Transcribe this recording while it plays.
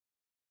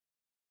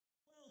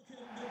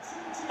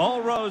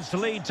All roads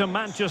lead to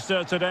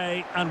Manchester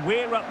today, and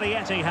we're at the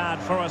Etihad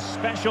for a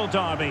special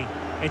derby.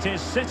 It is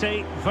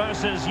City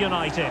versus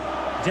United.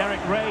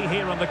 Derek Ray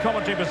here in the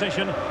commentary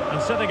position, and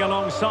sitting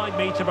alongside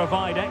me to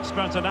provide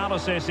expert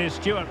analysis is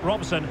Stuart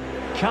Robson.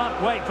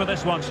 Can't wait for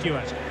this one,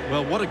 Stuart.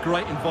 Well, what a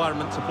great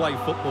environment to play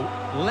football.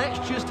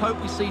 Let's just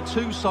hope we see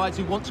two sides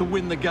who want to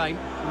win the game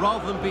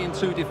rather than being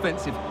too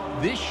defensive.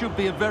 This should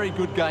be a very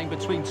good game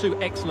between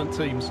two excellent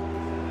teams.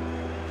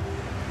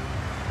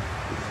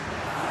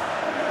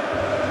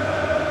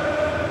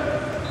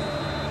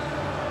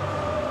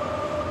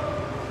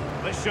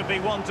 This should be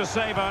one to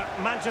savour.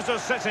 Manchester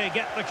City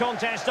get the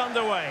contest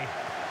underway.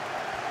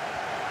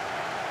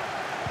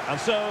 And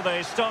so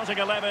the starting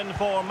 11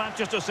 for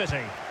Manchester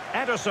City.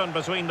 Ederson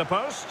between the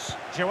posts.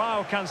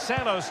 Joao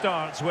Cancelo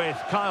starts with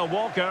Kyle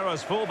Walker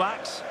as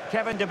fullbacks.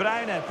 Kevin De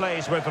Bruyne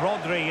plays with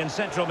Rodri in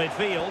central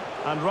midfield.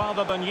 And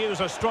rather than use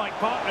a strike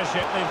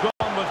partnership, they've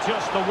gone with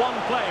just the one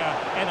player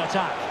in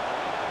attack.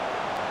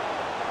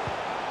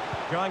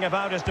 Going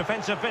about his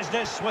defensive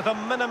business with a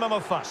minimum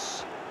of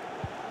fuss.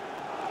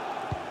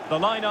 The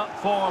lineup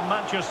for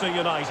Manchester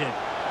United.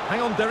 Hang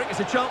on, Derek,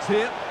 it's a chance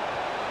here.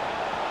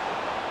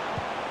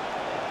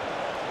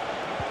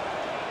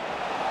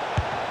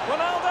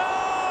 Ronaldo!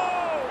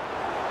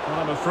 Well,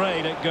 I'm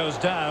afraid it goes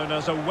down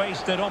as a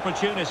wasted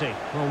opportunity.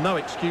 Well, no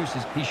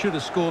excuses. He should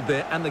have scored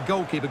there, and the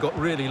goalkeeper got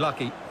really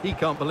lucky. He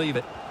can't believe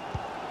it.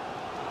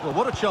 Well,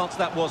 what a chance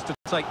that was to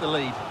take the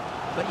lead.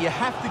 But you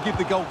have to give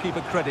the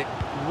goalkeeper credit.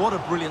 What a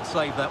brilliant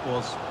save that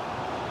was.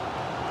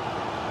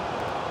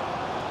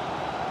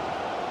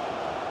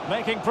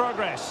 Making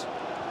progress.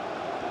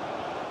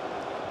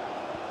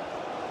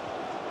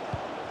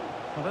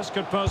 Well, this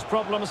could pose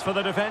problems for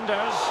the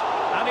defenders.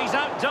 And he's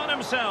outdone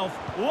himself.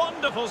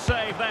 Wonderful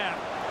save there.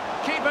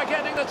 Keeper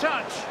getting the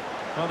touch.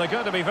 Well, they're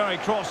going to be very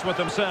cross with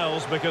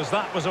themselves because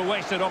that was a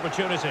wasted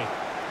opportunity.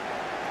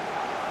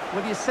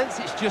 Well, you sense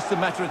it's just a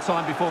matter of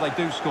time before they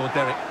do score,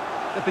 Derek.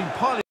 They've been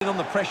piling on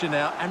the pressure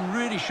now and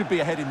really should be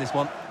ahead in this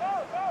one.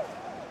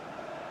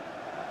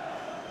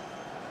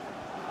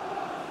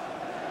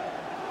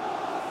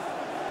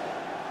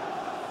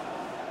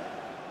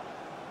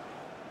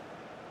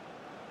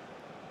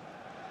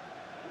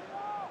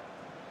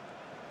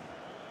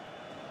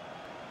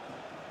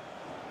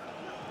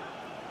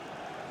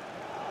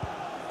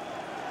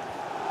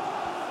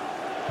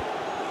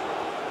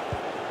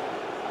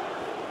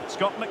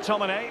 Scott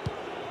McTominay.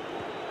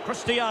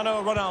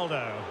 Cristiano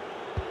Ronaldo.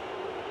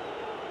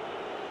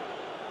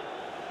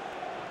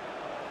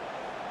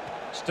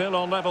 Still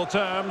on level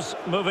terms,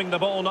 moving the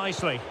ball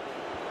nicely.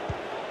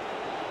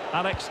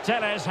 Alex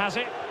Telles has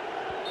it.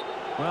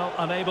 Well,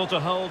 unable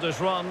to hold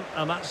his run,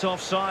 and that's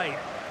offside.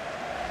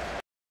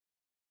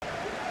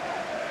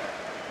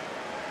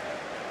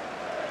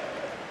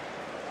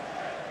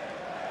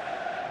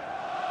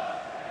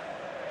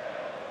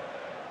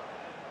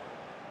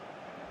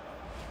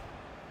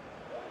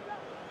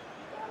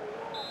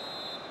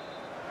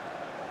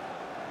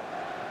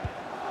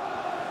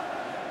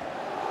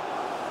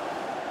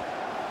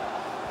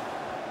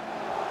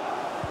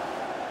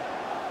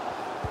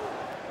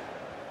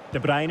 De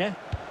Bruyne.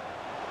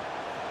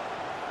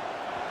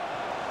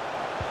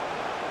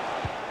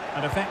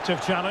 An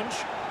effective challenge.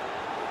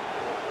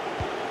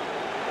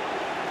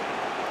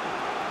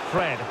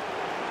 Fred.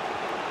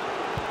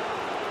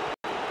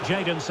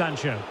 Jadon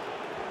Sancho.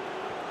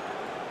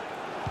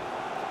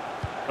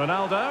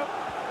 Ronaldo.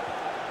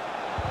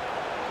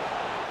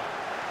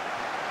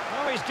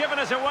 Oh, he's given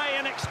us away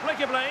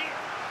inexplicably.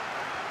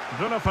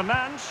 Bruno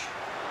Fernandes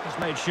has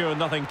made sure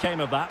nothing came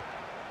of that.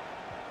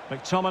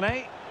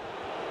 McTominay.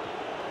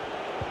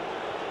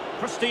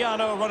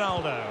 Cristiano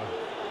Ronaldo.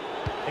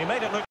 He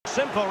made it look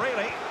simple,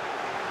 really.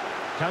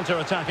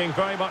 Counter-attacking,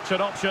 very much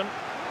an option.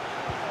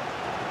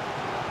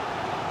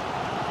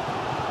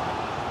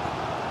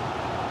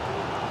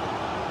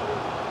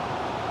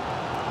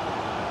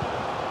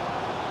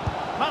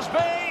 Must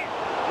be!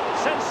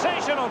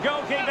 Sensational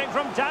goalkeeping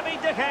from David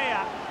De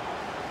Gea.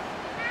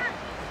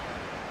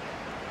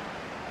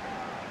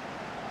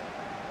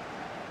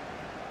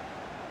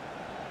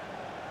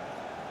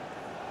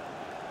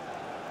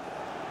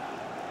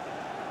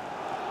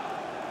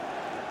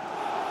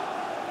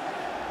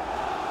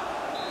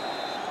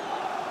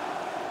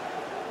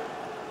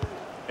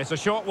 It's a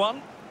short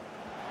one.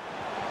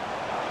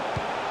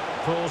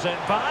 Pulls it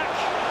back.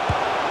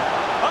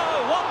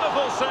 Oh,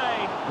 wonderful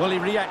save! Well, he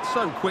reacts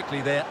so quickly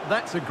there.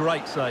 That's a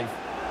great save.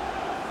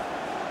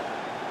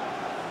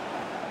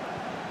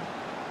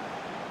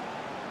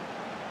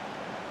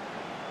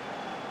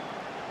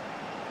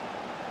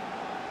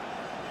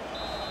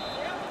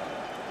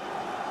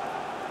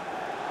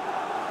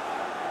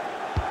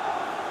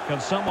 Can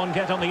someone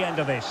get on the end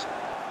of this?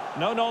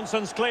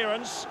 No-nonsense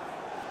clearance.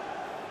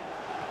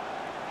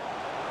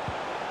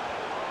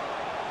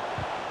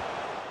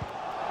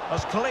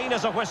 As clean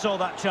as a whistle,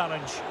 that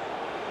challenge.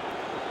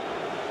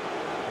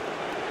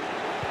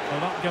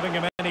 They're not giving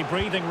him any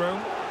breathing room.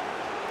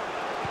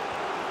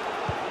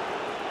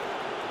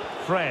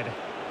 Fred.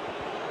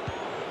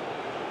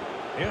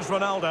 Here's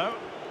Ronaldo.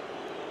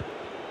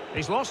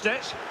 He's lost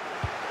it.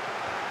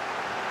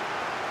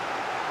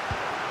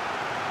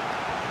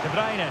 De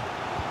Bruyne.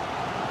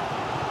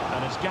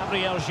 And it's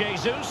Gabriel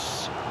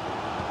Jesus.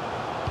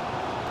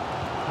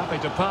 Happy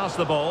to pass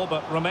the ball,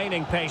 but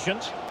remaining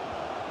patient.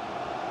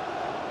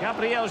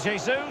 Gabriel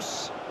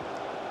Jesus.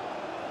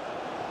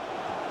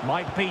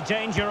 Might be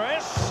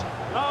dangerous.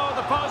 Oh,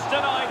 the post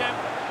denied him.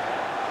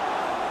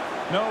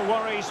 No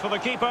worries for the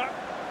keeper.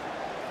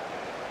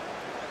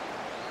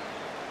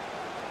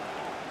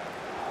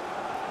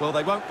 Well,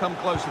 they won't come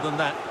closer than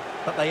that,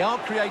 but they are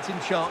creating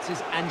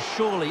chances, and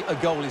surely a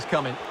goal is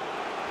coming.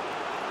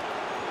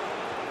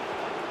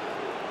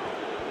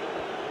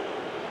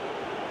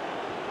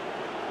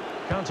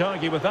 Can't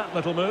argue with that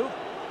little move.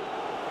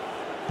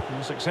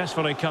 And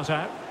successfully cut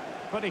out.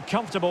 Pretty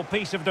comfortable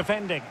piece of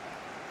defending.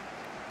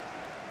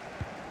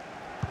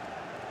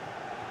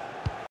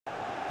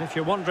 If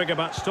you're wondering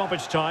about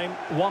stoppage time,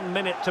 1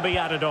 minute to be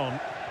added on.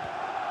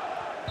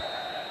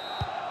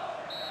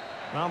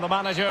 Well, the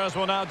managers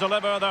will now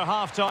deliver their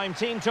half-time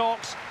team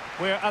talks.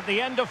 We're at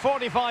the end of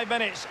 45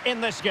 minutes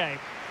in this game.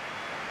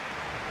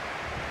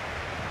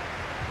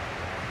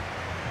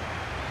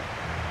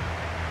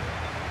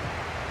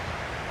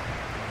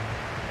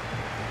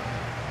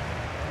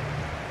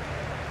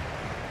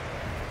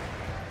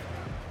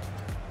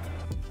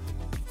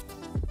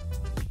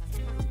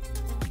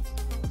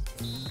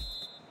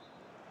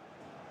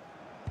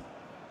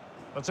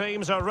 The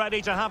teams are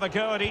ready to have a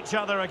go at each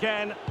other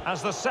again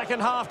as the second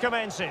half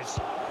commences.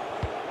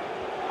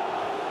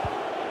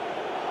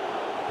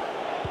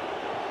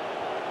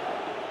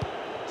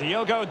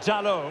 Diogo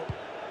Dalot.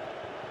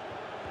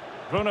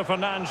 Bruno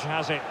Fernandes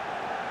has it.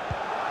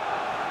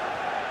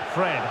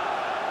 Fred.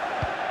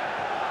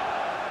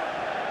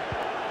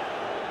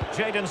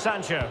 Jadon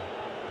Sancho.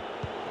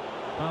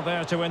 Well,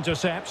 there to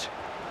intercept.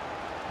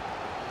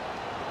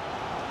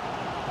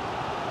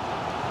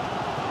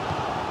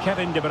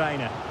 Kevin De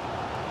Bruyne.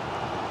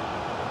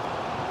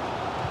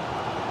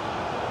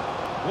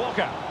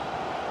 Walker.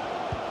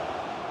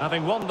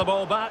 Having won the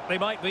ball back, they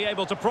might be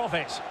able to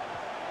profit.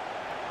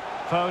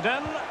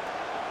 Foden.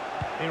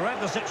 He read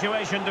the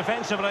situation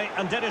defensively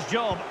and did his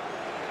job.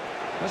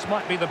 This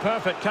might be the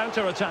perfect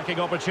counter-attacking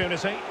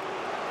opportunity.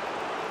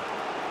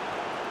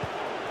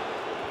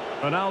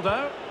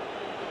 Ronaldo.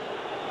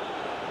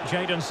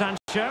 Jadon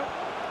Sancho.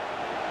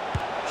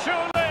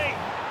 Surely!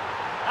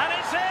 And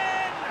it's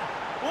in!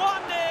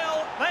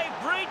 1-0.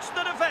 They've breached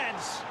the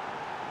defence.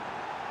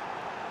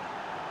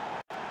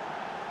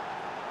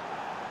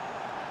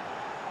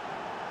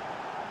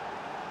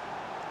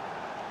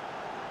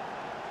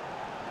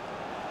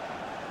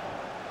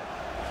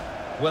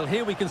 Well,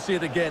 here we can see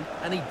it again,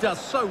 and he does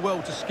so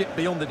well to skip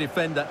beyond the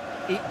defender.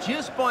 It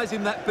just buys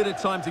him that bit of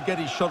time to get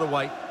his shot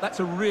away. That's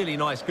a really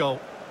nice goal.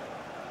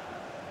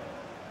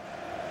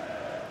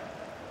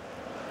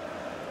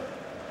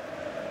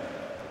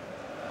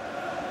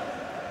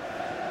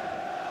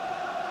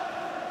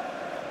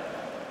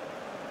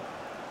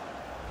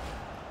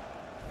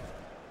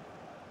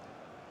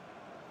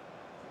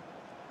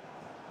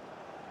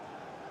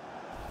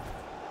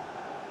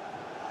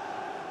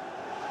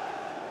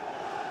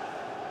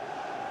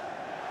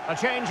 A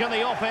change in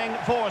the offing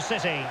for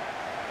City.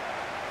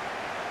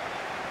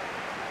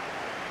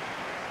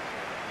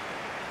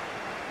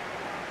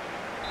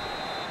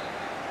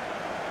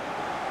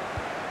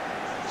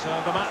 So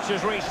the match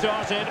has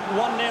restarted,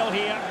 1-0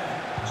 here.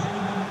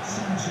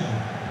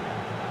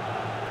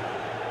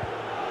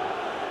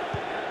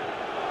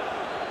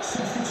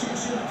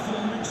 Substitution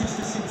for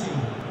Manchester City.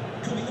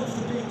 Coming off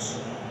the pitch,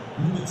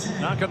 number 10.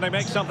 Now can they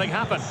make something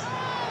happen?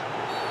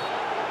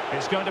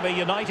 It's going to be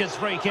United's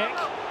free kick.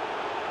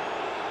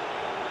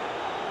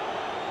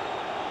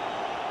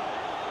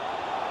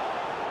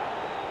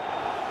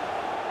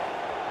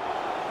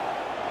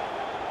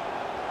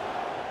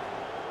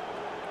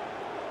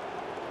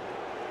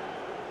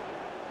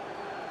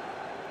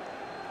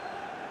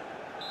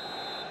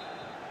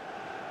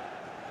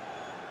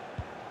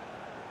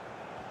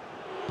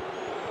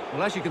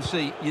 Well, as you can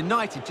see,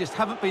 United just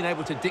haven't been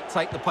able to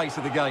dictate the pace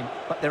of the game,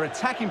 but their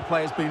attacking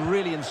play has been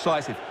really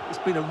incisive. It's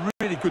been a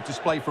really good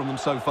display from them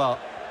so far.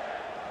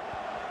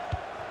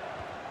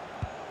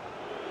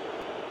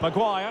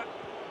 Maguire.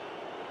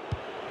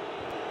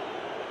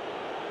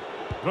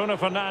 Bruno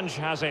Fernandes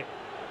has it.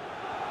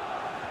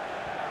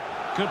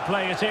 Could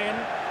play it in.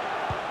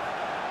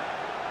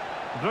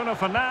 Bruno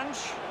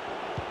Fernandes.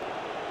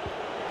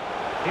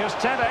 Here's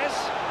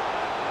Tevez.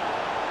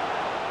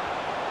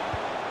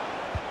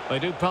 They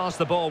do pass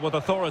the ball with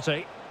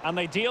authority, and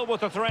they deal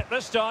with the threat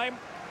this time.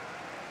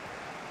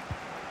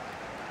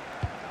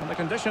 And the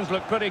conditions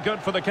look pretty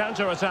good for the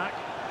counter-attack.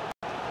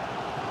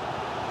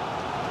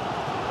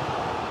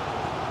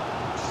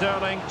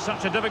 Sterling,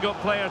 such a difficult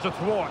player to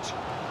thwart.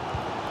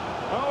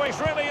 Oh, he's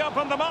really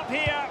opened them up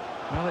here.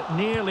 Well, it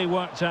nearly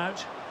worked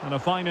out, and a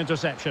fine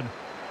interception.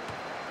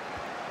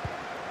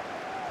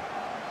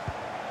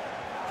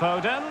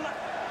 Foden.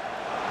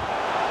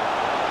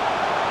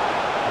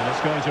 And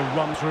it's going to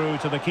run through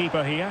to the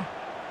keeper here.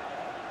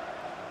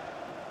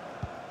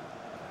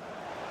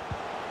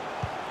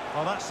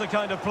 Well, that's the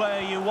kind of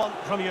play you want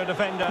from your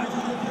defender. If you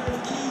have a pair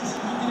of keys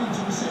handed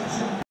into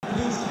reception,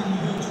 please can you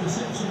go to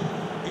reception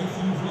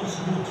if you've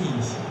lost your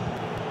keys?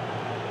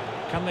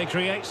 Can they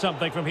create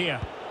something from here?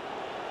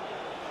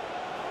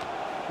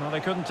 Well, they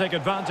couldn't take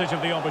advantage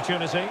of the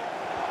opportunity.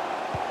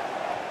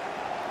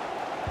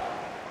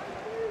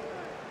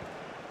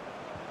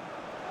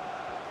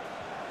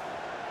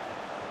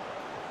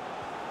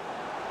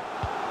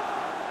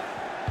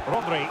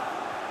 Rodri.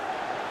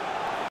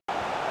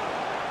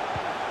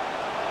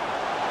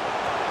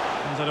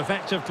 And an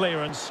effective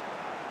clearance.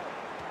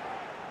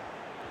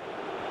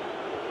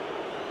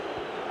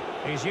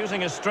 He's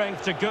using his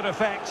strength to good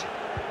effect.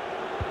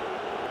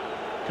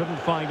 Couldn't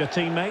find a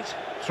teammate.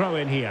 Throw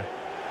in here.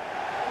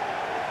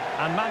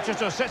 And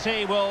Manchester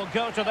City will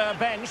go to their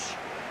bench.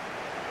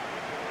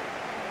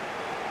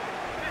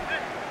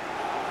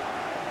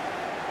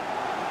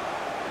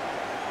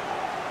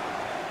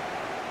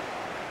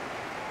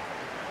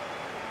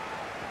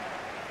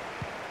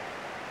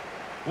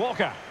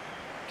 Walker.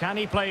 Can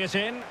he play it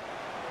in?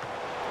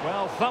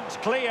 Well,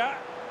 thumped clear.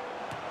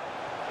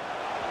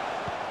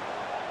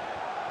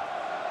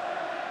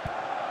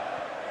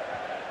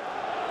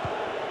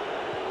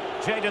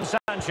 Jadon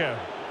Sancho.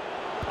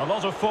 A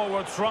lot of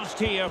forward thrust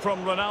here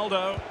from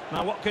Ronaldo.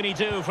 Now what can he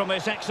do from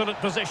this excellent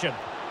position?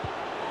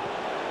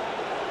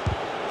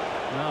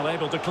 Well,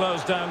 able to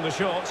close down the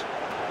shot.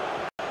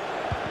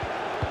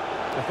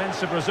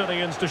 Defensive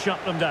Brazilians to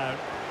shut them down.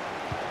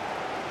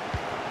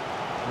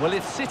 Well,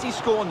 if City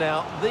score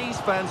now, these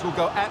fans will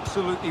go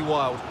absolutely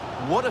wild.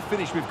 What a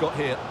finish we've got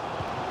here.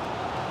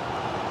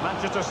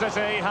 Manchester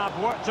City have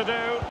work to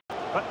do,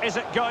 but is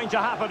it going to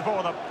happen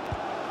for them?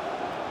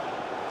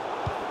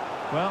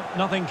 Well,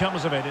 nothing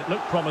comes of it. It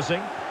looked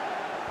promising.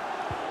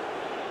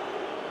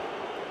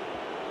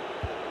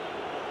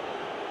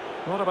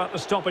 What about the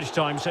stoppage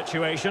time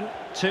situation?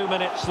 2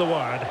 minutes the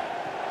word.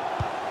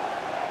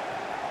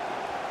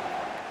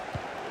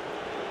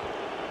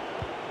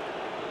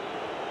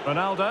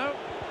 Ronaldo.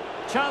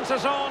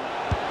 Chances on.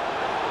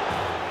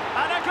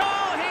 And a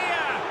goal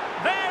here!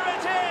 There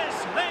it is!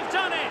 They've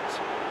done it!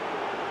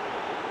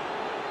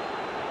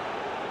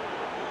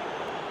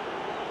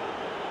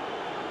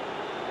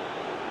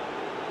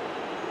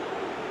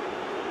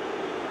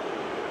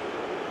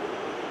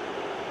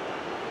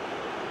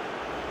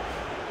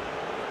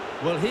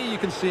 Well, here you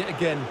can see it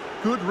again.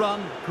 Good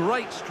run,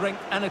 great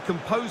strength, and a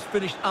composed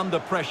finish under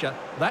pressure.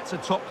 That's a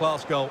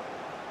top-class goal.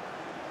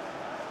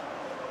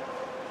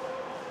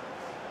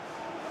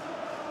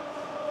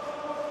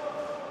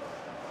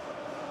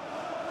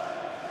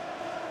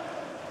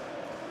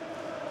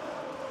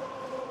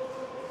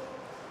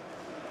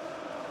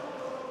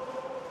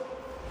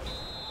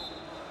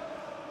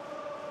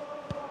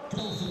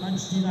 Goal for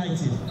Manchester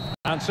United.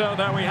 And so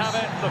there we have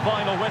it, the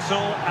final whistle,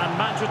 and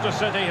Manchester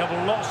City have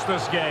lost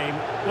this game.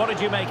 What did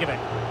you make of it?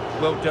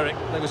 Well, Derek,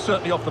 they were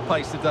certainly off the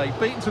pace today.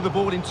 Beaten to the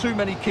ball in too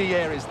many key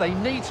areas. They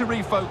need to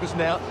refocus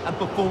now and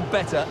perform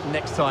better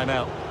next time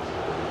out.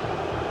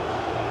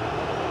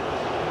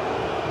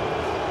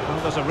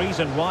 Well, there's a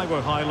reason why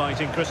we're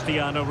highlighting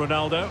Cristiano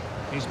Ronaldo.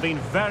 He's been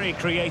very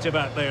creative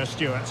out there,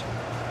 Stuart.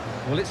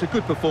 Well, it's a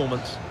good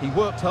performance. He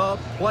worked hard,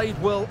 played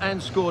well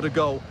and scored a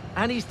goal.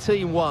 And his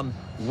team won.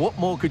 What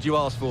more could you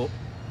ask for?